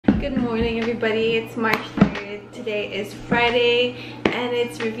Good morning, everybody. It's March 3rd. Today is Friday and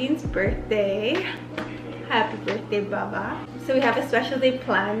it's Ravin's birthday. Happy birthday, Baba. So we have a special day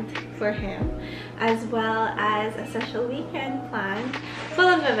planned for him, as well as a special weekend planned full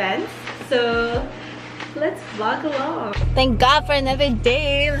of events. So let's vlog along. Thank God for another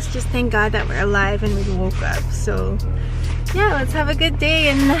day. Let's just thank God that we're alive and we woke up. So yeah, let's have a good day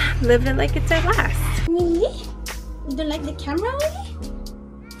and live it like it's our last. Really? You don't like the camera?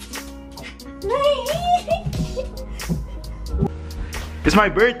 It's my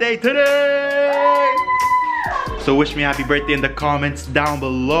birthday today! So wish me happy birthday in the comments down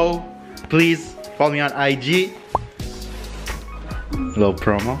below. Please follow me on IG. Little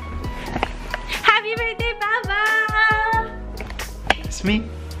promo. Happy birthday, Baba! It's me.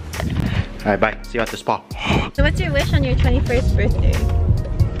 Alright, bye. See you at the spa. So what's your wish on your 21st birthday?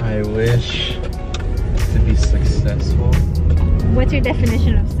 I wish to be successful. What's your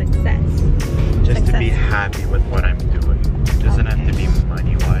definition of success? Just to be happy with what I'm doing. It doesn't have to be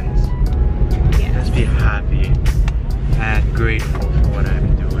money-wise. Yeah. Just be happy and grateful for what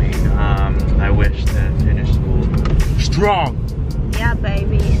I'm doing. I wish to finish school strong. Yeah,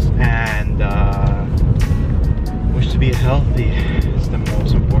 baby. And wish to be healthy. It's the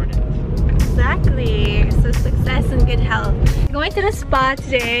most important. Exactly. So success and good health. We're going to the spa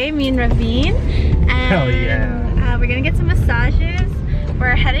today, me and Ravin. And hell yeah. We're gonna get some massages.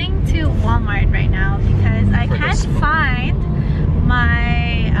 We're heading to Walmart right now because I can't find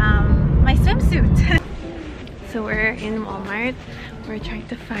my my swimsuit. So we're in Walmart. We're trying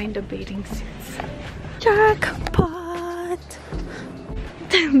to find the bathing suits. Jackpot!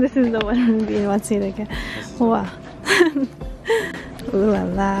 This is the one Ravin wants me to get. Wow. Ooh la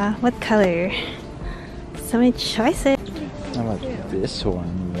la. What color? So many choices. How about this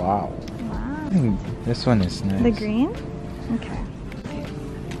one? Wow. Wow. I think this one is nice. The green? Okay.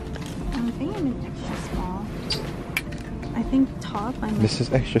 I think I'm in extra small. I think top I'm This is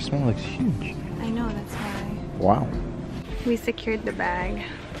extra small, looks huge. I know, that's why. Wow. We secured the bag.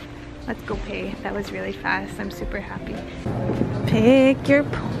 Let's go pay. That was really fast. I'm super happy. Pick your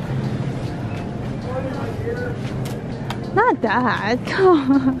Not that.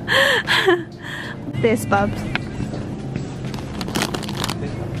 This, Bubs.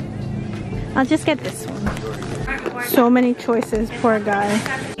 I'll just get this one. So many choices, poor guy.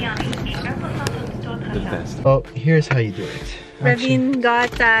 The best. Oh, here's how you do it. Ravin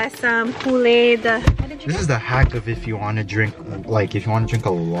got some Kool-Aid. This is the hack of if you want to drink, like if you want to drink a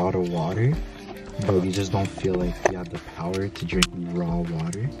lot of water, but you just don't feel like you have the power to drink raw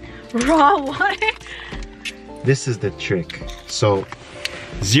water. Raw water? This is the trick. So,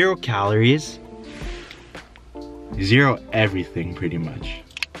 0 calories, 0 everything pretty much.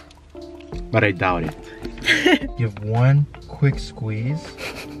 But I doubt it. Give one quick squeeze.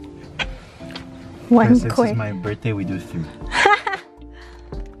 One Since quick. it's my birthday, we do 3.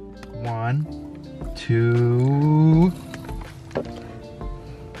 1, 2,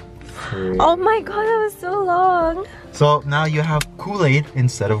 3. Oh my god, that was so long. So now you have Kool-Aid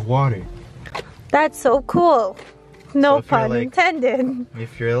instead of water. That's so cool. No So if you're pun like- intended.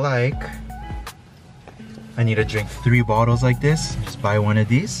 If you're like, I need to drink 3 bottles like this, just buy one of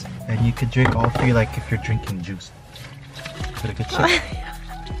these, and you could drink all 3 like if you're drinking juice. Put a good shit.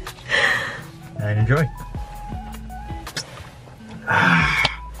 And enjoy.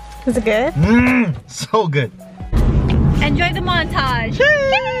 Is it good? So good. Enjoy the montage.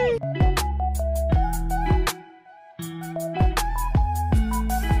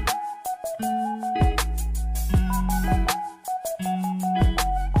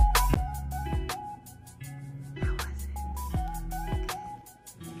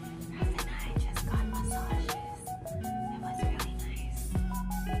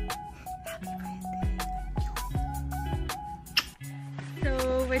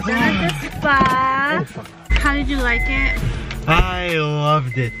 We're done at the spa. How did you like it? I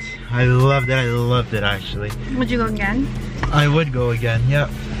loved it. I loved it. I loved it actually. Would you go again? I would go again. Yeah,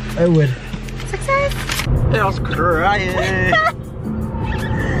 I would. Success! I was crying.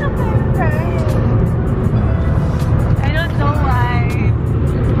 I don't know why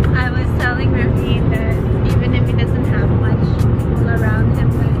I was telling Ravin that even if he doesn't have much people around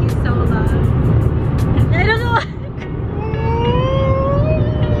him, that he's so loved. And I don't know why.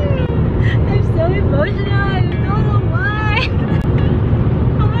 I'm so emotional. I don't know why.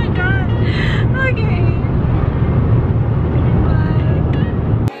 Oh my god. Okay. Bye.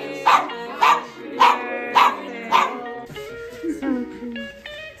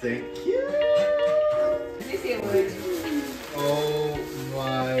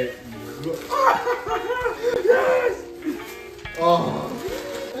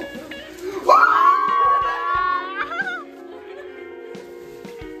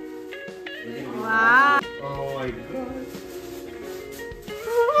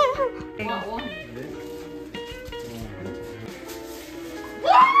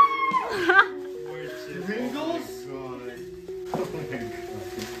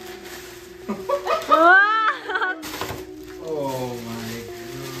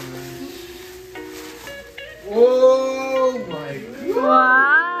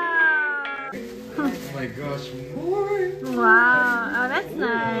 my gosh, more! Wow, oh that's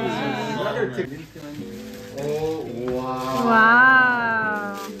nice. Oh, wow.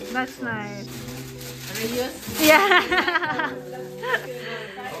 Wow, that's nice. Yeah.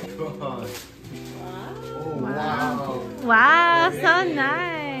 God. Oh, wow. Wow, so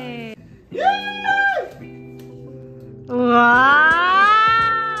nice. Wow.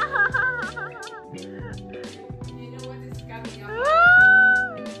 You know what is coming up?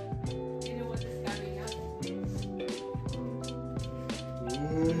 You know what is coming up?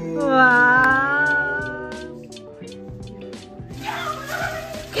 Wow.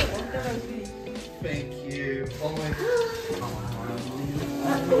 Thank you. Oh my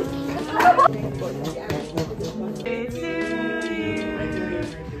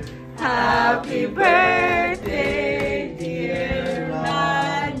Happy birthday, dear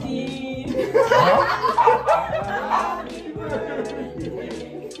Nadine. Happy birthday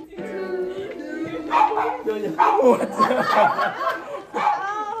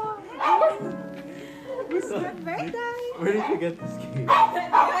Where did you get this cake?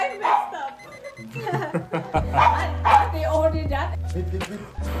 I messed up. They ordered that. Thank you,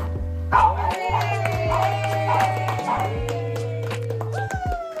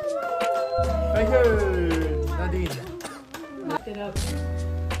 Nadine. Look it up.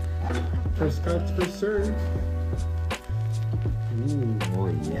 First cards for serve. Ooh, oh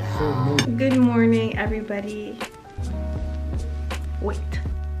yeah. Good morning, everybody. Wait.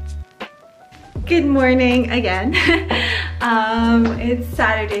 Good morning again. It's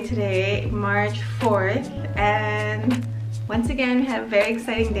Saturday today, March 4th, and once again we have a very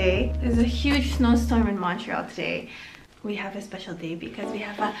exciting day. There's a huge snowstorm in Montreal today. We have a special day because we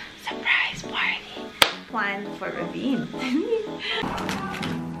have a surprise party planned for Ravine.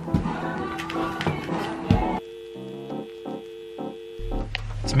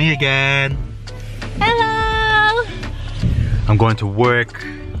 It's me again. Hello! I'm going to work.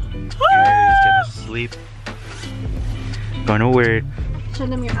 Mary's gonna sleep. Going to work. Show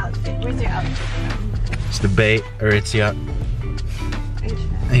them your outfit. Where's your outfit? It's the Bay Aritzia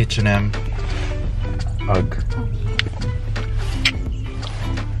H&M UGG.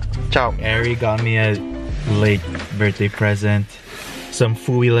 Ciao. Ari got me a late birthday present. Some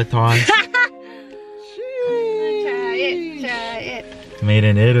Fouilletons. Try it. Made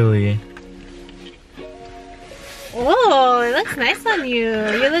in Italy. Oh, it looks nice on you.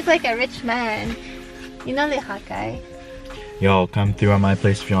 You look like a rich man. You know the hot guy. Yo, come through on my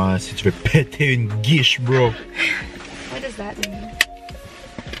place if you want to. Tu veux péter une guiche, bro. What does that mean?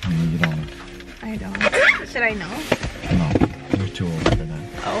 You don't. I don't. Should I know? No, you're too old for that.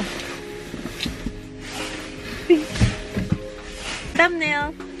 Oh.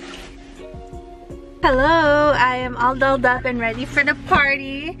 Thumbnail. Hello, I am all dolled up and ready for the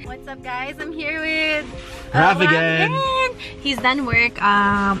party. What's up, guys? I'm here with Raph again. He's done work.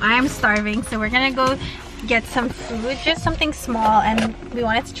 I am starving, so we're gonna go get some food, just something small, and we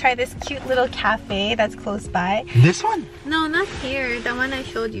wanted to try this cute little cafe that's close by. This one? No, not here. The one I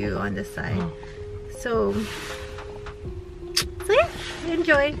showed you on the side. Oh. So yeah,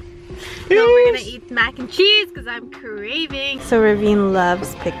 enjoy. No, we're gonna eat mac and cheese because I'm craving. So Ravine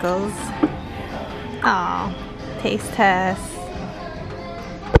loves pickles. Oh, taste test.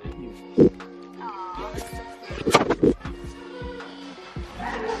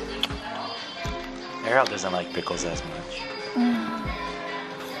 Ariel doesn't like pickles as much.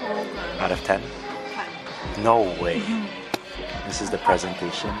 Out of 10? No way. This is the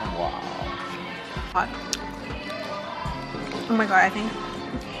presentation. Wow. Hot. Oh my god, I think.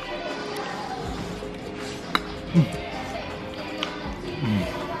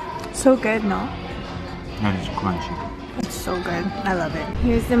 So good, no? That is crunchy. It's so good. I love it.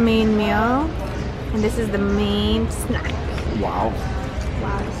 Here's the main meal, and this is the main snack. Wow.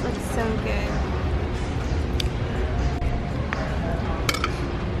 Wow, this looks so good.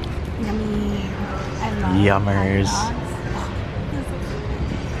 Yummy. I love Yummers. hot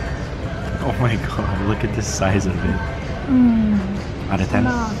Oh my god, look at the size of it. dogs. Out of 10?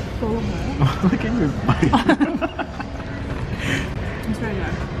 No, so good. Look at your bite. It's very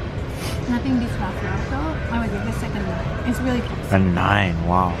good. Nothing beats Raffaello. I would give it a second 9. It's really close. A 9,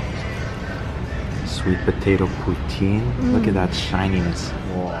 wow. Sweet potato poutine. Look at that shininess.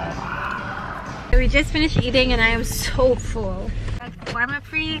 Wow. We just finished eating and I am so full. Warm-up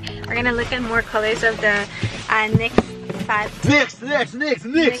free. We're gonna look at more colors of the Nick Fat. Nick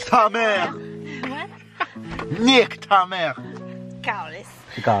ta mère. What? Nick ta mère. Cowless.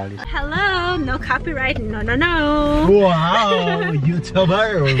 Got it. Hello, no copyright, no. Wow,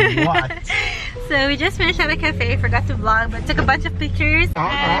 YouTuber or what? So we just finished at a cafe, forgot to vlog, but took a bunch of pictures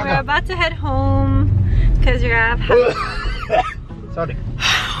and we're about to head home. because Rav Sorry.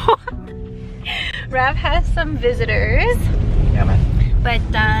 Rav has some visitors. Yeah, man. But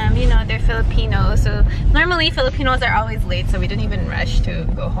you know, they're Filipinos, so normally Filipinos are always late, so we don't even rush to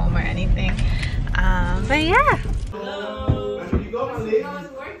go home or anything. But yeah.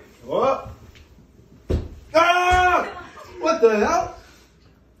 What? Ah! What the hell?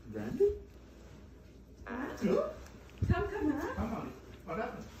 Brandon? Come on. What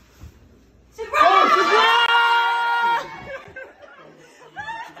happened? So cute.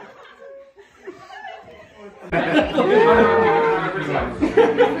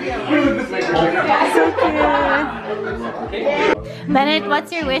 Bennett,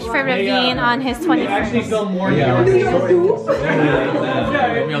 what's your wish for Ravine on his 21st?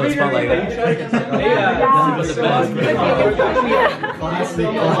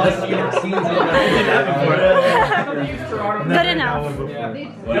 Good enough.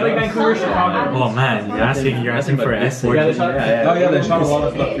 Oh man, you're asking for an S. Oh yeah, they shot a lot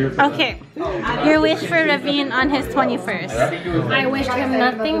of stuff here. Okay. Your wish for Ravine on his 21st. I wish him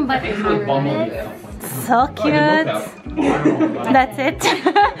nothing but happiness. So cute. That's it.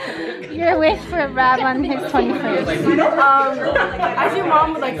 Your wish for Rav on his 21st. As your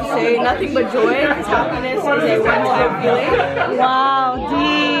mom would like to say, nothing but joy, because happiness is a one-time feeling. Wow,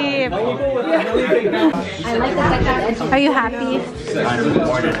 deep. Are you happy? I'm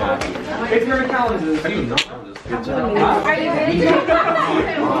more than happy. So cute.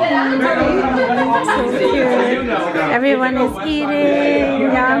 Everyone is eating.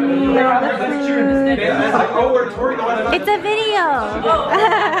 Yummy. All the food. It's a video.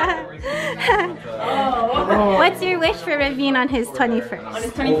 What's your wish for Ravine on his 21st? On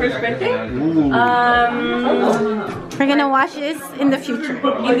his 21st birthday? We're gonna watch this in the future.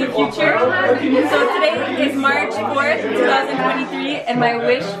 In the future. So today is March 4th, 2023, and my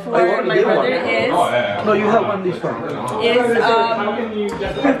wish for my brother is No, you have one this one.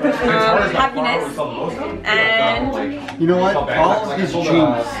 Happiness and You know what? All his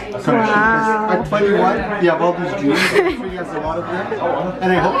dreams come true. At 21, you have all these dreams. I'm sure he has a lot of them.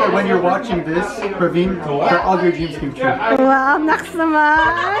 And I hope that when you're watching this, Praveen, that all your dreams come true. Wow, naks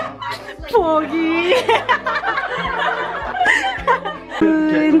naman. Pogi.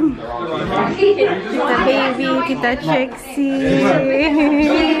 Kita baby, kita Trixie.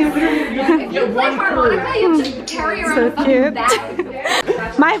 So cute.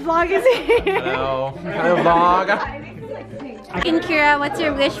 My vlog is here. Hello. Hello vlog. And Kira, what's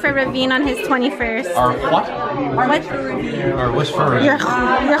your wish for Ravine on his 21st? Our what? What? Our wish for Your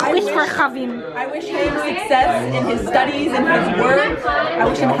wish for Ravine. I wish him success in his studies and his work. I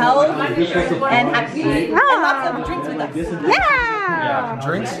wish him health and happiness. And lots of drinks with us. Yeah.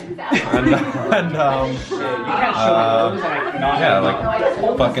 drinks and yeah, like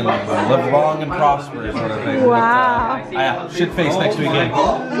fucking live long and prosper sort of thing. Wow. Shit face next week again.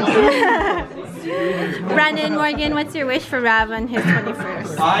 Brandon, Morgan, what's your wish for Rav on his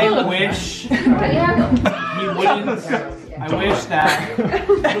 21st? I wish he wouldn't. I wish that.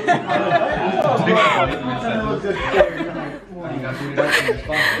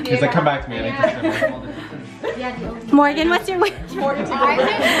 He's like, come back to me. I think Morgan, what's your wish? I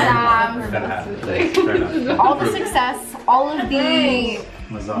wish all the success, all of the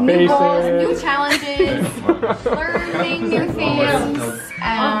new goals, new challenges, learning new things,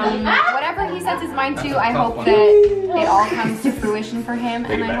 whatever he sets his mind to, I hope that it all comes to fruition for him,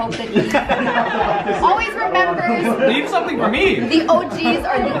 and I hope that he always remembers Leave something for me. the OGs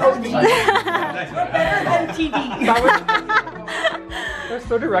are the OGs. They're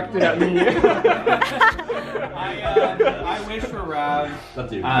so directed at me. I wish for Rav.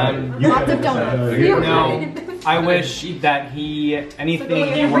 Lots of donuts. No, I wish that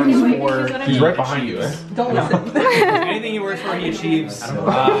anything he works for, he's right behind you. anything he works for, he achieves, and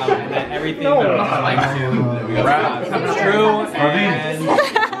that everything that he's like to comes true, and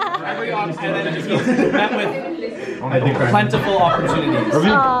he's met with plentiful opportunities. So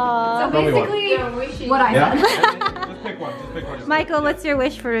basically, what I said. Michael, what's your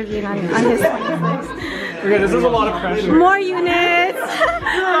wish for Ravine on his 21st? Okay, this is a lot of pressure. More units!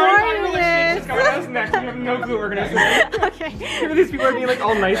 More units! What's next? We have no clue what we're gonna say. Okay. These people are being like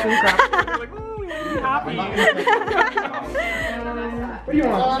all nice and crap. They're like, oh, we want to be happy. What do you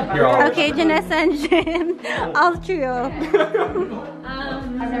want? You're all Okay, Janessa and Jin. All trio.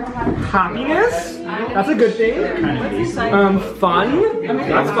 happiness. That's a good thing. Fun.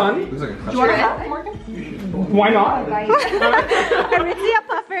 That's fun. Do you want to have Morgan? Why not? Aritzia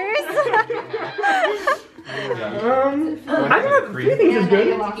Puffers. I think 3 things is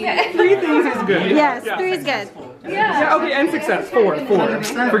good. 3 things is good. Yes, 3 is good. Yeah, okay, and success. 4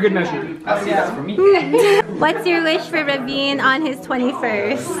 for good measure. What's your wish for Raveen on his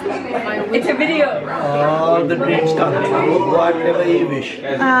 21st? It's a video. All the dreams come true, whatever you wish. He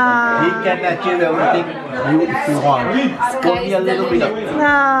can achieve everything you want. Only a little bit of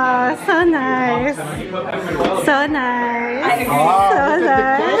Oh, so nice. So nice. So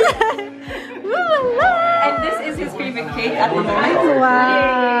nice. And this is his favorite cake at the moment.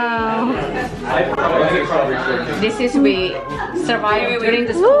 Wow. This is we survived during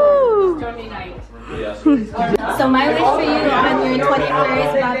the Woo. stormy night. So my wish for you on your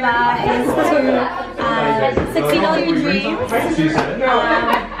 21st, Baba, is to succeed all your dreams.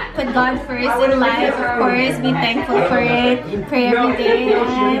 Put God first in life, of course. Be thankful for it. Pray every day,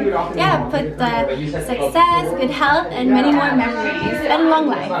 and yeah, put success, good health, and many more memories and long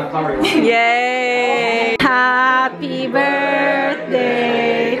life. Yay! Happy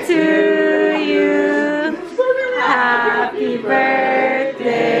birthday to you. Happy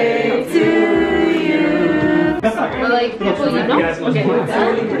birthday to you. Like people you know.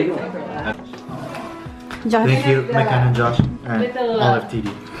 Josh. Thank you, McCann and Josh, and all of TD.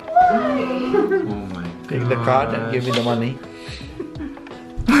 Oh my god. Take the card and give me the money.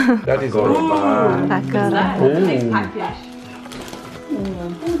 That is all.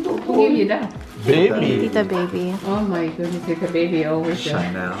 Who gave you that? Baby. Tita baby. Oh my goodness, it's a baby over there.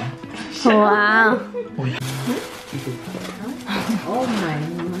 Chanel. Wow. Oh my.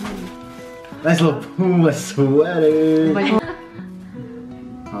 Nice little Puma sweater.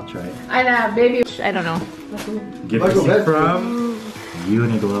 I'll try it. And baby. I don't know. Gift receipt from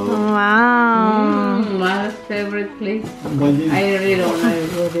Uniqlo. Wow. My favorite place. I really don't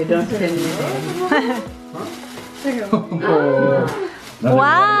know. They don't send me there.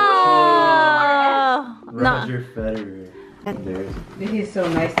 Wow. Roger Federer. There's This is so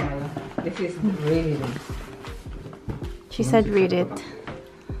nice, Mala. This is really nice. She said read it.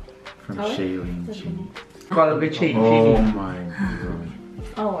 from Shailene G. Call it change. Oh my god.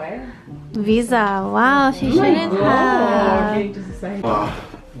 Oh, where? Visa. Wow, she shouldn't have. Going to society.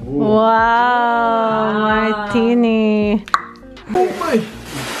 Wow, martini. Oh my.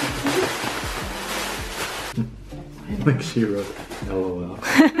 Like she wrote LOL.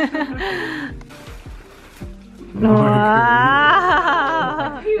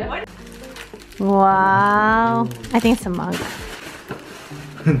 Wow. Wow. I think it's a mug.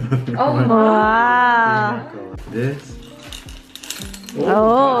 Oh, Wow. This.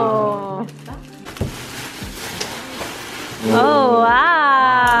 Oh. Oh,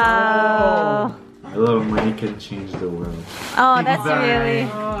 wow. I love money can change the world. Oh, that's really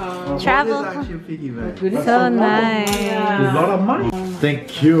travel. So nice. A lot of money.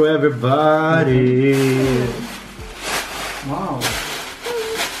 Thank you, everybody. Wow.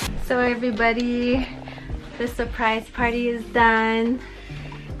 So everybody, the surprise party is done.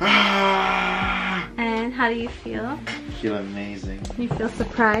 And how do you feel? I feel amazing. You feel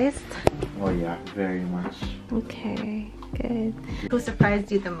surprised? Oh yeah, very much. Okay, good. Who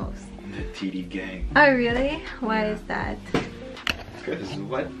surprised you the most? The TD gang. Oh really? Why is that? Because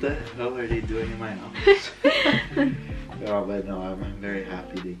what the hell are they doing in my house? Oh, but no, I'm very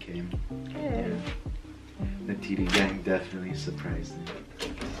happy they came. Good. The TD gang definitely surprised me.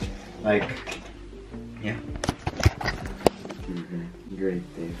 Like, yeah. TD gang. Great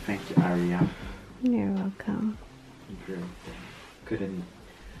day. Thank you, Aria. You're welcome. Great day. Couldn't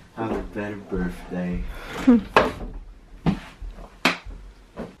have a better birthday.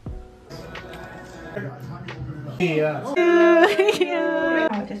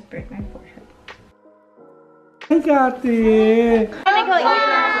 I'll just break my forehead. I got it. I'm gonna go eat.